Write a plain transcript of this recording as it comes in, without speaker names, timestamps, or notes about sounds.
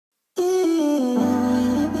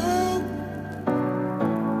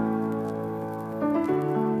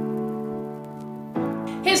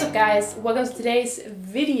What's up guys, welcome to today's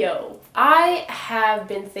video. I have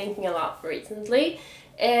been thinking a lot recently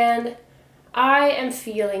and I am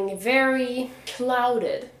feeling very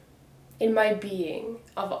clouded in my being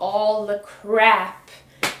of all the crap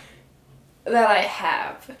that I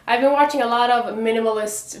have. I've been watching a lot of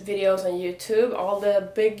minimalist videos on YouTube, all the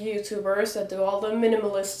big YouTubers that do all the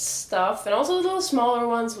minimalist stuff, and also the little smaller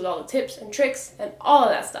ones with all the tips and tricks and all of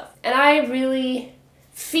that stuff. And I really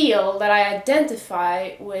feel that I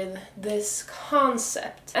identify with this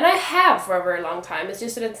concept. And I have for a very long time, it's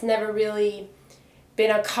just that it's never really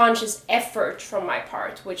been a conscious effort from my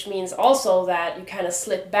part, which means also that you kind of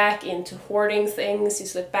slip back into hoarding things, you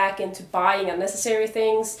slip back into buying unnecessary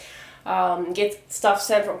things, get stuff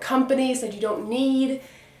sent from companies that you don't need.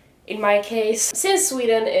 In my case, since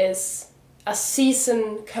Sweden is a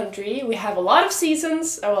season country, we have a lot of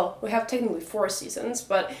seasons. Well, we have technically 4 seasons,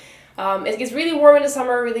 but it gets really warm in the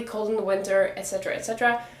summer, really cold in the winter, etc,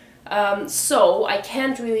 etc. So I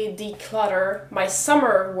can't really declutter my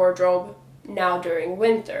summer wardrobe now during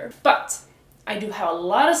winter. But I do have a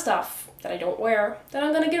lot of stuff that I don't wear that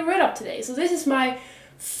I'm gonna get rid of today. So this is my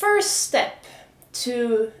first step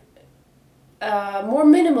to more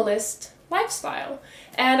minimalist lifestyle.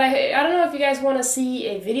 And I don't know if you guys want to see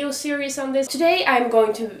a video series on this. Today I'm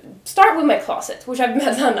going to start with my closet, which I've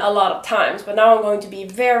done a lot of times, but now I'm going to be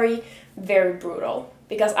very, very brutal.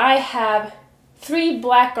 Because I have 3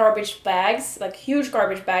 black garbage bags, like huge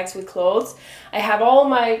garbage bags with clothes. I have all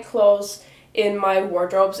my clothes in my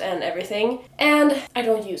wardrobes and everything, and I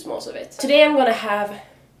don't use most of it. Today I'm gonna have,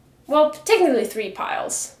 well, technically 3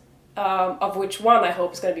 piles. Of which one I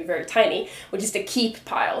hope is going to be very tiny, which is the keep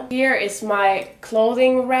pile. Here is my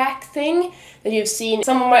clothing rack thing that you've seen in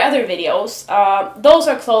some of my other videos. Those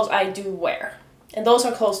are clothes I do wear, and those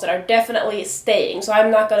are clothes that are definitely staying, so I'm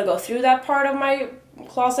not going to go through that part of my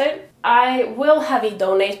closet. I will have a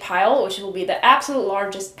donate pile, which will be the absolute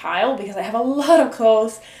largest pile, because I have a lot of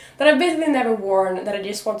clothes that I've basically never worn that I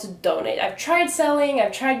just want to donate. I've tried selling,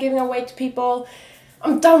 I've tried giving away to people.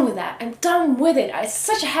 I'm done with that. I'm done with it. It's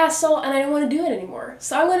such a hassle and I don't want to do it anymore.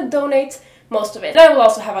 So I'm going to donate most of it. And I will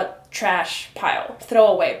also have a trash pile,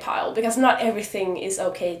 throwaway pile, because not everything is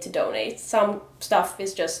okay to donate. Some stuff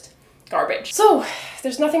is just garbage. So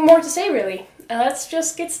there's nothing more to say really. Let's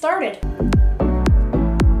just get started.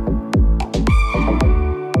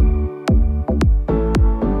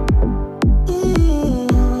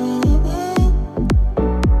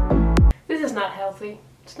 This is not healthy.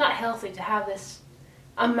 It's not healthy to have this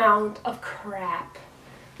amount of crap.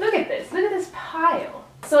 Look at this pile.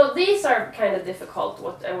 So these are kind of difficult,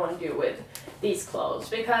 what I want to do with these clothes,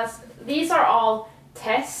 because these are all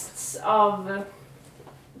tests of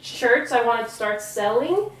shirts I wanted to start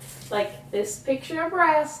selling, like this picture of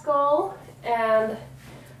Rascal and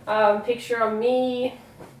picture of me.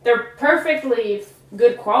 They're perfectly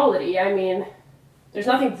good quality. I mean, there's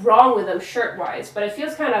nothing wrong with them shirt-wise, but it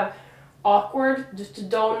feels kind of awkward just to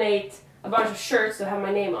donate a bunch of shirts that have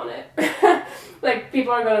my name on it. Like,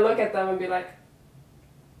 people are gonna look at them and be like,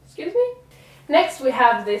 excuse me? Next we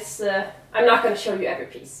have this, I'm not gonna show you every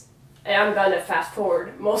piece. I'm gonna fast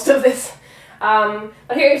forward most of this. But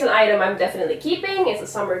here's an item I'm definitely keeping. It's a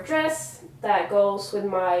summer dress that goes with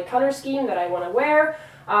my color scheme that I wanna wear.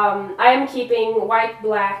 I am keeping white,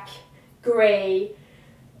 black, gray,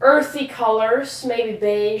 earthy colors, maybe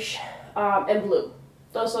beige, and blue.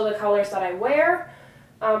 Those are the colors that I wear.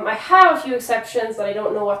 I have a few exceptions that I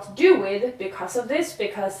don't know what to do with because of this,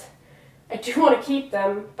 because I do want to keep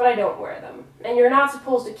them, but I don't wear them. And you're not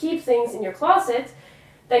supposed to keep things in your closet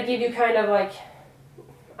that give you kind of like,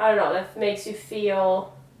 I don't know, that makes you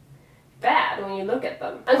feel bad when you look at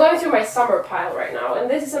them. I'm going through my summer pile right now, and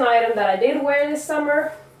this is an item that I did wear this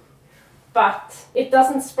summer, but it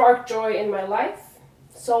doesn't spark joy in my life,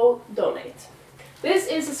 so donate. This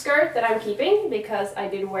is a skirt that I'm keeping because I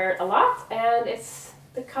did wear it a lot, and it's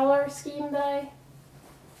the color scheme that I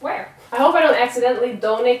wear. I hope I don't accidentally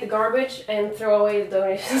donate the garbage and throw away the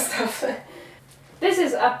donation stuff. This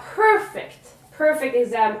is a perfect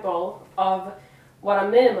example of what a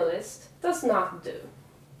minimalist does not do.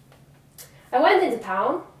 I went into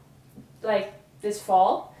town, like this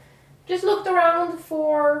fall, just looked around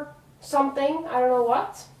for something, I don't know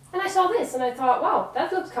what, and I saw this and I thought, wow,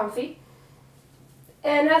 that looks comfy.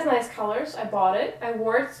 And it has nice colors. I bought it, I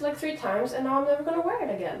wore it like 3 times, and now I'm never gonna wear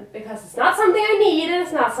it again. Because it's not something I need, and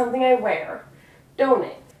it's not something I wear.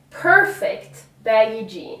 Donate. Perfect baggy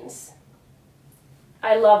jeans.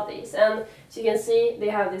 I love these. And as you can see, they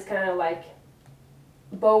have this kind of like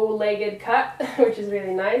bow-legged cut, which is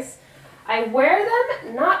really nice. I wear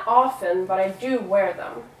them not often, but I do wear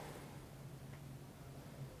them.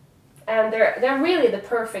 and they're really the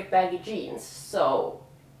perfect baggy jeans. So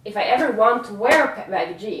if I ever want to wear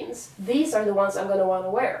baggy jeans, these are the ones I'm going to want to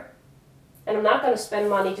wear. And I'm not going to spend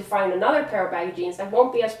money to find another pair of baggy jeans that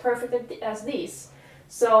won't be as perfect as these.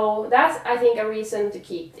 So that's, I think, a reason to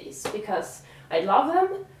keep these, because I love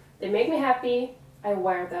them, they make me happy, I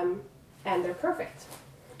wear them, and they're perfect.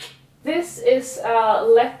 This is a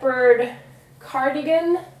leopard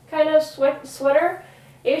cardigan kind of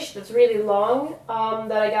sweater-ish that's really long,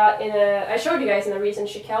 that I got in I showed you guys in a recent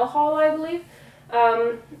Chiquelle haul, I believe.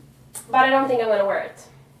 But I don't think I'm gonna wear it,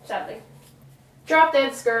 sadly. Drop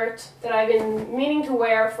dead skirt that I've been meaning to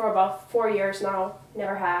wear for about 4 years now,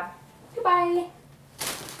 never have. Goodbye!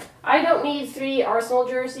 I don't need 3 Arsenal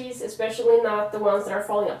jerseys, especially not the ones that are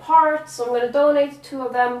falling apart, so I'm going to donate 2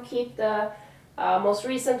 of them, keep the most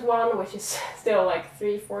recent one, which is still like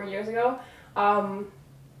 3-4 years ago, but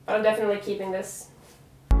I'm definitely keeping this.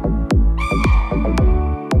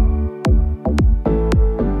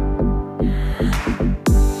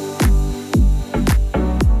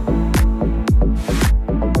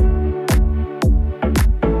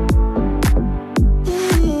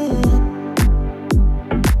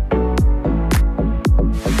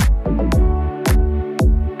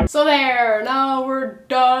 So there, now we're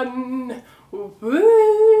done.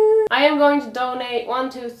 Woo. I am going to donate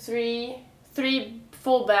 3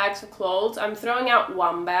 full bags of clothes. I'm throwing out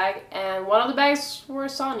 1 bag, and one of the bags were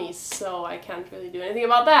Sonny's, so I can't really do anything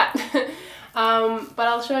about that. But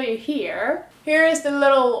I'll show you here. Here is the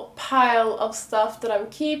little pile of stuff that I'm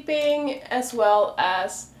keeping, as well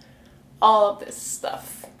as all of this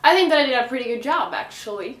stuff. I think that I did a pretty good job,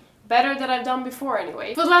 actually. Better than I've done before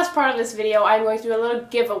anyway. For the last part of this video, I'm going to do a little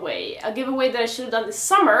giveaway. A giveaway that I should have done this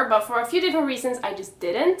summer, but for a few different reasons I just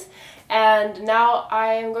didn't. And now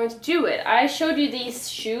I am going to do it. I showed you these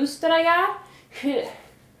shoes that I got.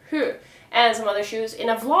 And some other shoes in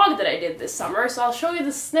a vlog that I did this summer. So I'll show you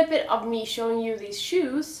the snippet of me showing you these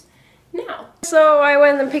shoes now. So I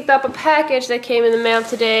went and picked up a package that came in the mail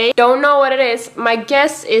today. Don't know what it is. My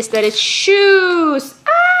guess is that it's shoes.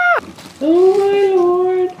 Ah! Oh my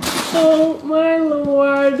lord. Oh my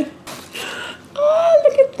lord. Oh,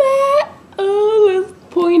 look at that. Oh, little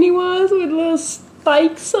pointy ones with little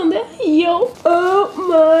spikes on the heel. Oh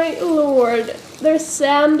my lord. They're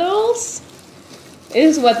sandals.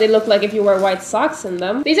 This is what they look like if you wear white socks in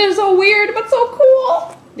them. These are so weird, but so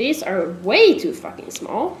cool. These are way too fucking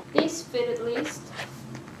small. These fit at least.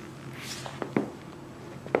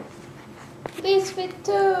 These fit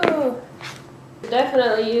too.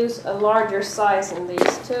 Definitely use a larger size in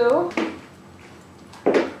these too.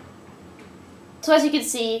 So as you can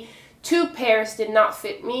see, 2 pairs did not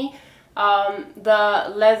fit me.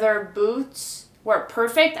 The leather boots were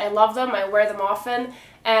perfect. I love them. I wear them often.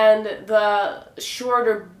 And the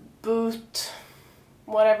shorter boot,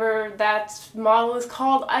 whatever that model is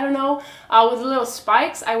called, I don't know, with the little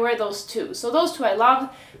spikes, I wear those too. So those 2 I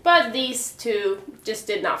loved, but these 2 just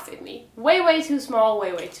did not fit me. Way too small,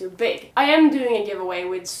 way too big. I am doing a giveaway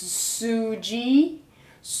with Suji,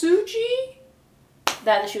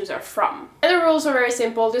 that the shoes are from. And the rules are very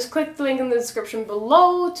simple. Just click the link in the description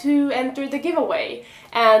below to enter the giveaway.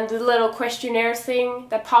 And the little questionnaire thing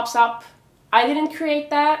that pops up, I didn't create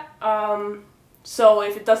that. So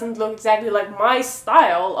if it doesn't look exactly like my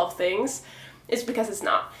style of things, it's because it's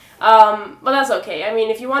not. But that's okay. I mean,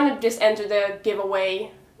 if you want to just enter the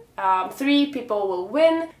giveaway, 3 people will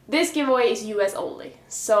win. This giveaway is US only,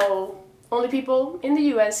 so only people in the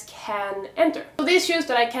US can enter. So these shoes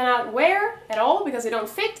that I cannot wear at all because they don't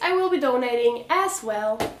fit, I will be donating as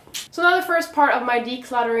well. So now the first part of my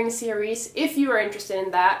decluttering series, if you are interested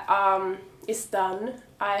in that, is done.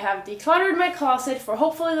 I have decluttered my closet for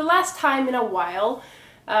hopefully the last time in a while.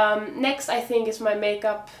 Next, I think, is my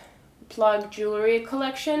makeup plug jewelry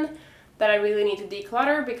collection that I really need to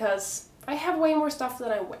declutter because I have way more stuff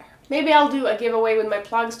than I wear. Maybe I'll do a giveaway with my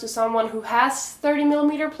plugs to someone who has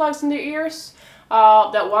 30mm plugs in their ears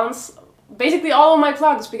that wants basically all of my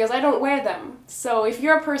plugs because I don't wear them. So if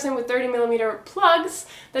you're a person with 30mm plugs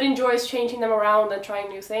that enjoys changing them around and trying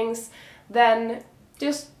new things, then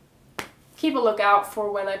just keep a lookout for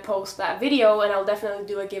when I post that video and I'll definitely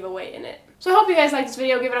do a giveaway in it. So I hope you guys liked this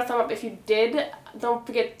video. Give it a thumb up if you did. Don't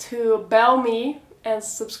forget to bell me and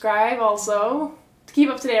subscribe also to keep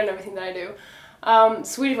up to date on everything that I do.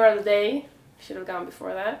 Swedish word of the day, should have gone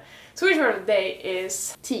before that. Swedish word of the day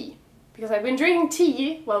is tea, because I've been drinking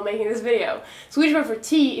tea while making this video. Swedish word for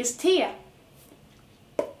tea is te.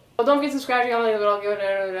 Well, don't forget to subscribe.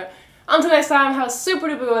 Until next time, have a super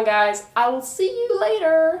duper good one, guys. I will see you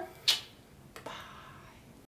later.